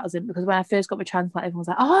 So yeah, that was it. Because when I first got my transplant, everyone was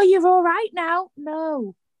like, oh, you're all right now.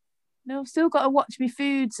 No, I've still got to watch my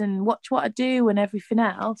foods and watch what I do and everything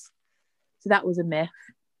else. So that was a myth.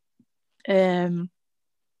 It's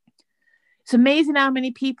amazing how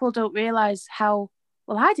many people don't realise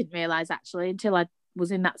I didn't realise actually until I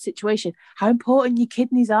was in that situation, how important your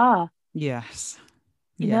kidneys are. Yes.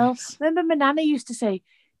 You know, remember my nana used to say,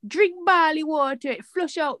 drink barley water, it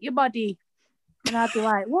flush out your body. And I'd be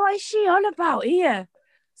like, what is she on about here?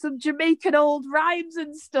 Some Jamaican old rhymes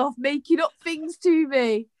and stuff, making up things to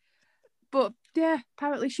me. But yeah,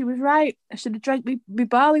 apparently she was right. I should have drank me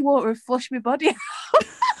barley water and flushed my body out.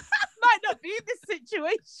 Might not be in this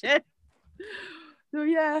situation. So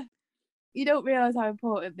yeah, you don't realise how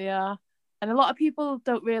important they are. And a lot of people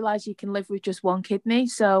don't realise you can live with just one kidney.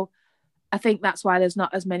 So I think that's why there's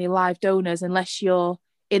not as many live donors, unless you're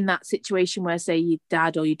in that situation where, say, your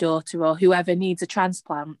dad or your daughter or whoever needs a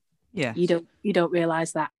transplant. Yeah. You don't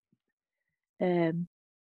realise that. I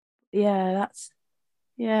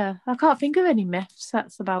can't think of any myths.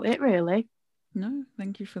 That's about it, really. No,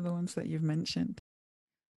 thank you for the ones that you've mentioned.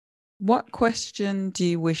 What question do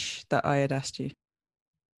you wish that I had asked you?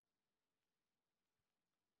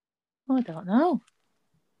 I don't know.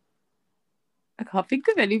 I can't think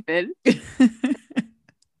of anything.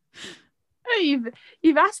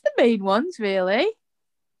 You've asked the main ones, really.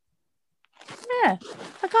 Yeah,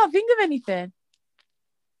 I can't think of anything.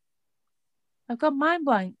 I've gone mind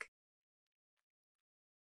blank.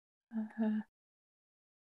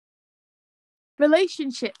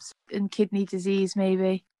 Relationships and kidney disease,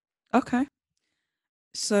 maybe. Okay.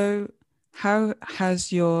 So how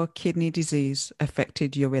has your kidney disease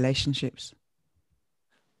affected your relationships?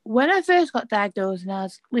 When I first got diagnosed and I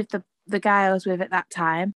was with the guy I was with at that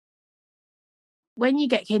time, when you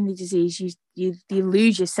get kidney disease, you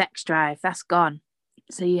lose your sex drive. That's gone.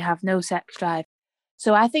 So you have no sex drive.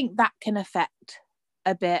 So I think that can affect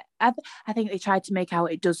a bit. I think they tried to make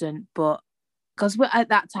out it doesn't, but because at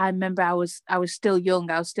that time, remember, I was still young.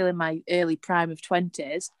 I was still in my early prime of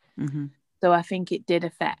 20s. Mm-hmm. So I think it did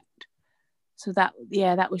affect. So that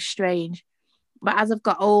was strange. But as I've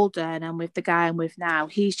got older and I'm with the guy I'm with now,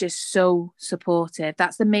 he's just so supportive.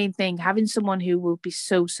 That's the main thing, having someone who will be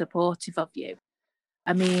so supportive of you.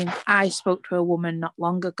 I mean, I spoke to a woman not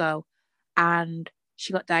long ago and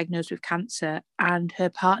she got diagnosed with cancer and her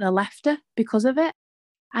partner left her because of it.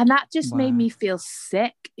 And that just made me feel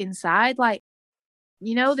sick inside. Like,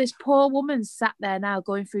 this poor woman sat there now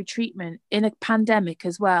going through treatment in a pandemic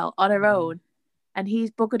as well on her own. And he's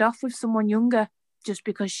buggered off with someone younger just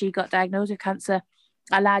because she got diagnosed with cancer.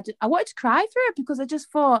 And I wanted to cry for her because I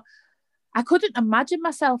just thought I couldn't imagine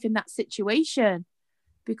myself in that situation,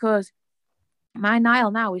 because my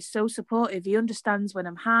Niall now is so supportive. He understands when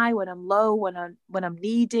I'm high, when I'm low, when I'm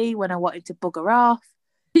needy, when I want him to bugger off.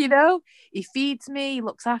 He feeds me, he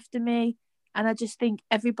looks after me. And I just think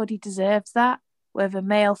everybody deserves that, whether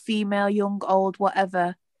male, female, young, old,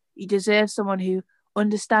 whatever. You deserve someone who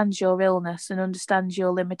understands your illness and understands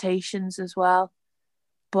your limitations as well.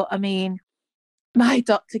 But I mean, my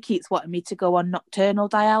doctor keeps wanting me to go on nocturnal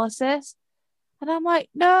dialysis. And I'm like,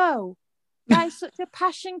 no, that is such a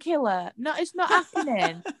passion killer. No, it's not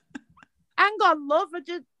happening. Hang on, love.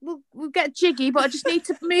 We'll get jiggy, but I just need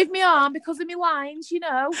to move my arm because of my lines,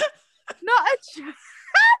 Not a chance.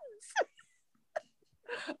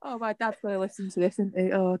 Oh, my dad's going to listen to this, isn't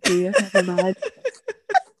he? Oh, dear. Never mind.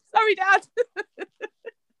 Sorry, Dad.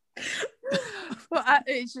 But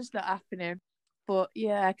it's just not happening. But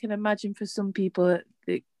yeah, I can imagine for some people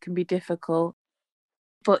it can be difficult.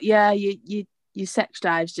 But yeah, your sex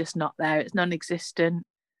drive's just not there. It's non-existent.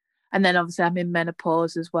 And then obviously I'm in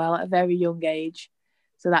menopause as well at a very young age.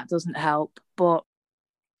 So that doesn't help. But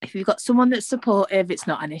if you've got someone that's supportive, it's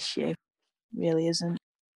not an issue. It really isn't.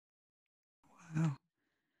 Wow.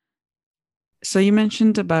 So you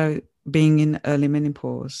mentioned about being in early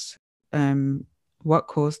menopause. What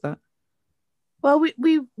caused that? Well,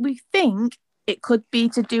 we think it could be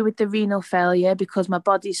to do with the renal failure, because my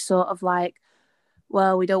body's sort of like,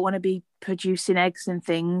 well, we don't want to be producing eggs and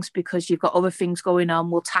things because you've got other things going on.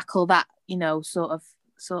 We'll tackle that, sort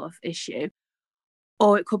of issue.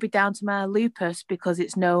 Or it could be down to my lupus because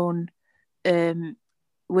it's known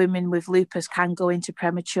women with lupus can go into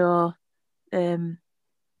premature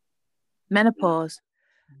menopause.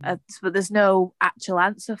 But there's no actual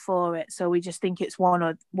answer for it. So we just think it's one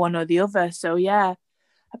or the other. So yeah,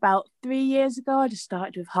 about 3 years ago, I just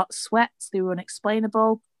started with hot sweats. They were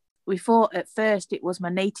unexplainable. We thought at first it was my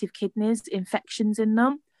native kidneys, infections in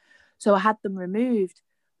them. So I had them removed,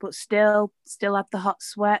 but still had the hot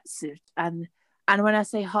sweats. And when I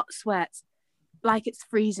say hot sweats, like it's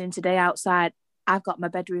freezing today outside, I've got my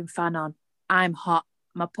bedroom fan on. I'm hot.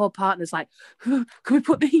 My poor partner's like, can we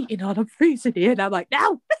put the heating on? I'm freezing here. And I'm like,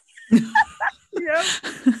 no. And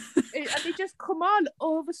they just come on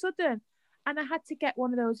all of a sudden. And I had to get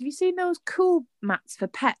one of those. Have you seen those cool mats for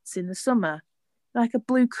pets in the summer? Like a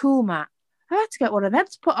blue cool mat. I had to get one of them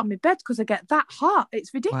to put on my bed because I get that hot.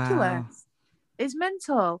 It's ridiculous. Wow. It's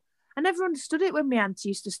mental. I never understood it when my auntie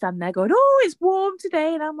used to stand there going, oh, it's warm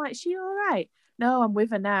today. And I'm like, she all right? No, I'm with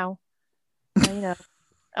her now.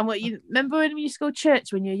 And what you remember when we used to go to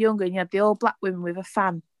church when you were younger and you had the old black women with a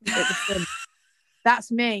fan at the front?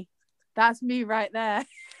 That's me. That's me right there.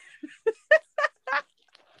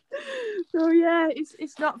 So yeah,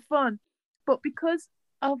 it's not fun. But because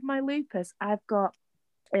of my lupus, I've got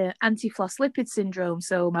antiphospholipid syndrome,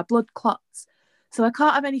 so my blood clots. So I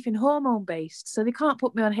can't have anything hormone based. So they can't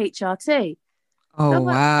put me on HRT. Oh,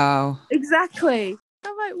 wow. Exactly.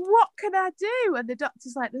 I'm like, what can I do? And the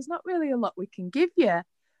doctor's like, there's not really a lot we can give you.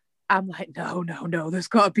 I'm like, no, there's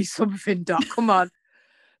got to be something, doc. Come on.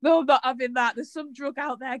 No, I'm not having that. There's some drug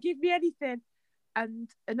out there. Give me anything. And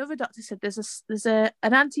another doctor said there's an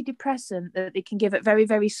antidepressant that they can give at very,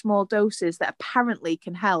 very small doses that apparently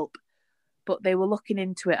can help. But they were looking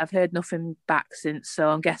into it. I've heard nothing back since, so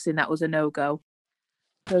I'm guessing that was a no-go.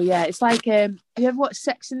 So yeah, it's like, you ever watch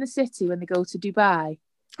Sex in the City when they go to Dubai?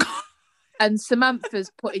 And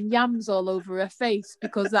Samantha's putting yams all over her face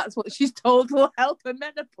because that's what she's told will help her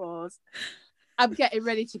menopause. I'm getting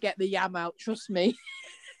ready to get the yam out, trust me.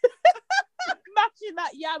 Mashing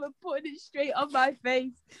that yam and putting it straight on my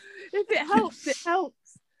face. If it helps, it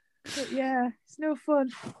helps. But yeah, it's no fun.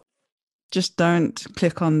 Just don't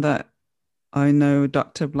click on that. I know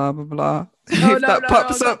Dr. Blah, blah, blah. Oh, if that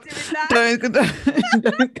pops up, don't go there.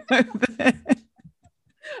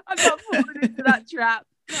 I'm not falling into that trap.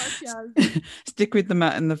 Not a chance. Stick with the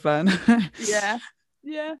mat and the fan. Yeah.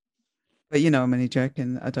 But I'm only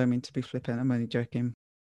joking. I don't mean to be flippant. I'm only joking.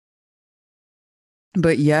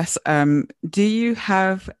 But yes, do you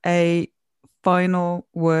have a final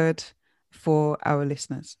word for our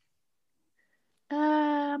listeners?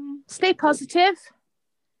 Stay positive.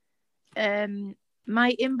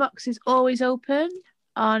 My inbox is always open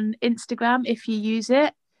on Instagram if you use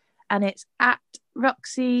it, and it's at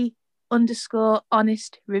Roxy_honest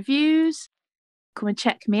reviews. Come and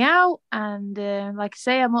check me out, and like I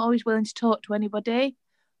say, I'm always willing to talk to anybody,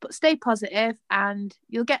 but stay positive and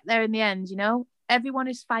you'll get there in the end. Everyone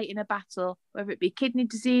is fighting a battle, whether it be kidney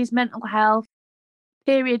disease, mental health,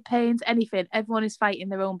 period pains, anything. Everyone is fighting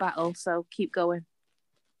their own battle, so keep going.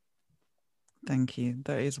 Thank you.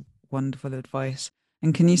 That is wonderful advice.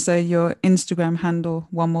 And can you say your Instagram handle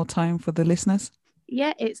one more time for the listeners?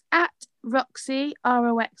 Yeah, it's at Roxy,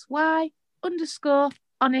 ROXY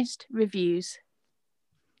 _honest reviews.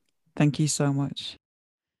 Thank you so much.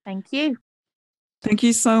 Thank you. Thank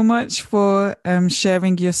you so much for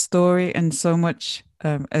sharing your story and so much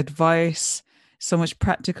advice, so much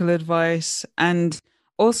practical advice, and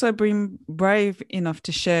also being brave enough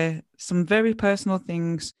to share some very personal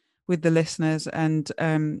things with the listeners. And,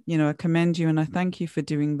 I commend you and I thank you for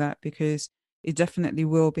doing that, because it definitely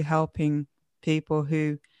will be helping people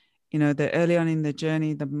who, they're early on in their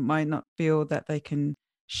journey, that might not feel that they can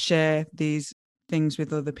share these things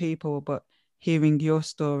with other people, but hearing your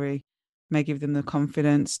story may give them the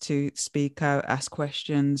confidence to speak out, ask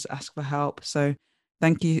questions, ask for help. So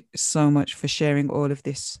thank you so much for sharing all of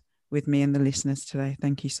this with me and the listeners today.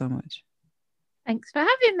 Thank you so much. Thanks for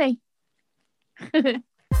having me.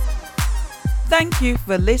 Thank you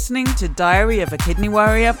for listening to Diary of a Kidney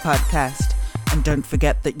Warrior podcast. And don't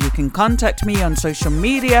forget that you can contact me on social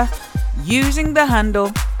media using the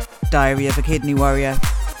handle Diary of a Kidney Warrior.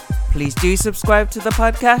 Please do subscribe to the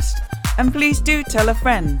podcast, and please do tell a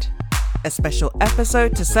friend. A special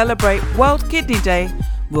episode to celebrate World Kidney Day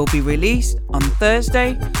will be released on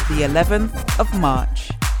Thursday, the 11th of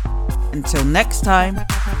March. Until next time,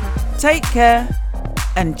 take care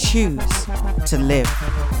and choose to live.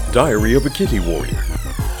 Diary of a Kidney Warrior,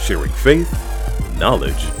 sharing faith,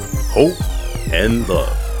 knowledge, hope, and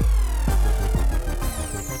love.